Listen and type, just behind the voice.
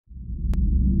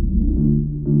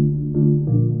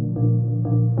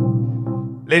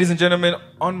Ladies and gentlemen,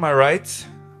 on my right,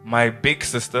 my big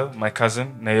sister, my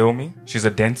cousin, Naomi. She's a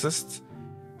dentist,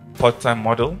 part-time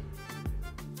model.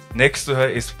 Next to her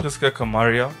is Priska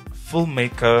Kamaria,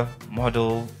 filmmaker,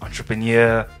 model,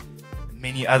 entrepreneur,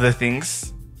 many other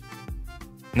things.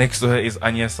 Next to her is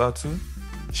Anya Satu.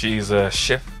 She is a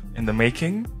chef in the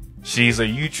making. She's a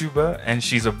YouTuber and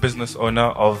she's a business owner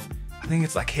of, I think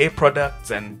it's like hair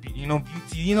products and,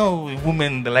 beauty,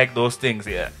 women, they like those things.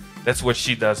 Yeah, that's what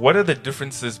she does. What are the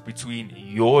differences between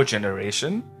your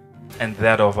generation and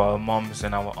that of our moms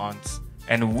and our aunts?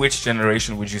 And which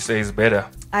generation would you say is better?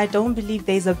 I don't believe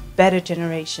there's a better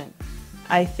generation.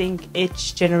 I think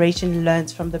each generation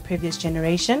learns from the previous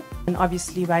generation. And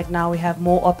obviously right now we have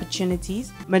more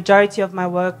opportunities. Majority of my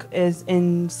work is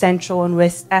in Central and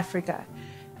West Africa.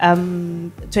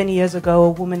 20 years ago,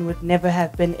 a woman would never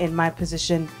have been in my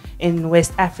position in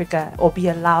West Africa or be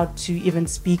allowed to even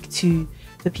speak to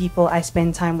the people I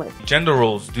spend time with. Gender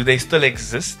roles, do they still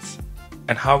exist?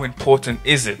 And how important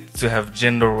is it to have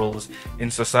gender roles in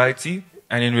society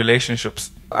and in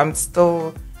relationships? I'm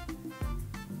still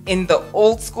in the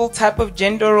old school type of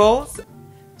gender roles.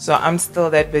 So I'm still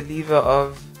that believer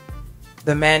of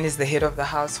the man is the head of the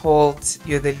household.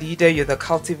 You're the leader, you're the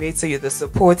cultivator, you're the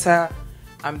supporter.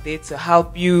 I'm there to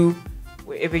help you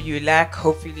wherever you lack.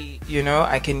 Hopefully,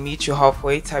 I can meet you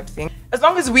halfway type thing. As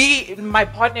long as my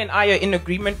partner and I are in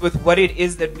agreement with what it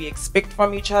is that we expect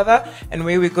from each other and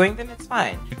where we're going, then it's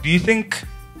fine. Do you think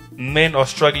men are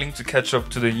struggling to catch up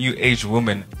to the new age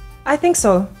women? I think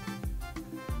so.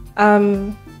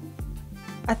 I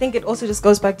think it also just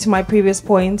goes back to my previous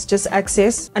point, just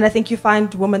access. And I think you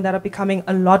find women that are becoming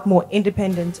a lot more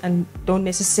independent and don't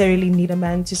necessarily need a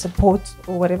man to support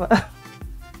or whatever.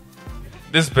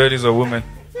 This bird is a woman.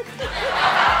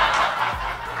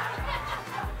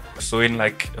 So in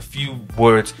like a few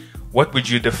words, what would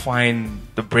you define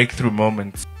the breakthrough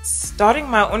moment? Starting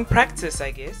my own practice,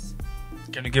 I guess.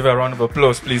 Can you give a round of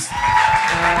applause, please?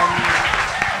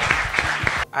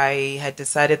 I had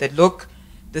decided that, look,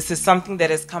 this is something that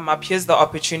has come up. Here's the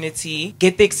opportunity.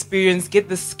 Get the experience, get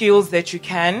the skills that you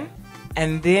can.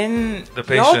 And then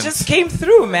it all just came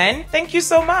through, man. Thank you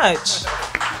so much.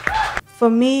 For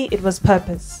me, it was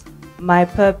purpose. My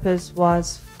purpose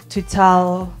was to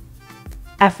tell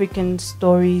African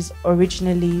stories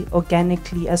originally,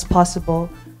 organically as possible,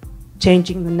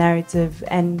 changing the narrative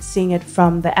and seeing it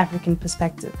from the African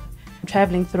perspective.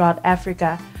 Traveling throughout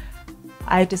Africa,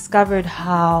 I discovered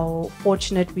how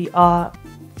fortunate we are.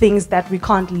 Things that we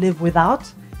can't live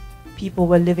without, people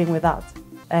were living without.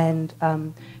 And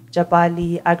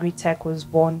Jabali Agri-Tech was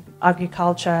born.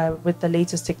 Agriculture with the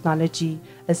latest technology,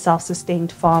 a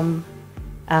self-sustained farm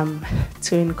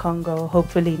to in Congo,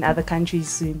 hopefully in other countries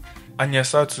soon. Anya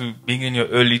Satu, being in your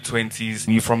early 20s,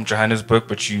 you're from Johannesburg,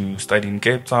 but you study in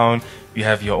Cape Town, you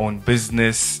have your own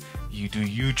business, you do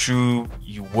YouTube,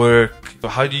 you work. So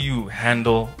how do you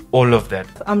handle all of that?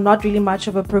 I'm not really much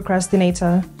of a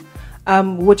procrastinator,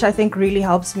 which I think really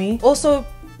helps me. Also,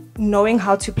 knowing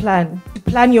how to plan.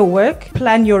 Plan your work,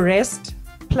 plan your rest,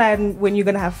 plan when you're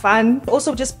going to have fun.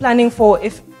 Also just planning for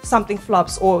if something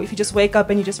flops or if you just wake up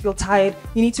and you just feel tired,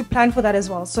 you need to plan for that as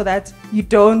well so that you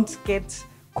don't get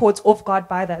caught off guard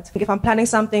by that. If I'm planning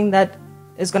something that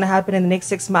is going to happen in the next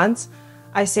 6 months,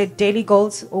 I set daily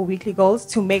goals or weekly goals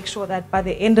to make sure that by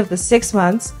the end of the 6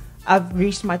 months, I've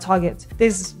reached my target.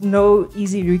 There's no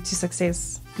easy route to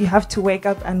success. You have to wake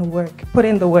up and work, put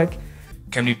in the work.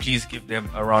 Can we please give them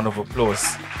a round of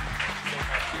applause?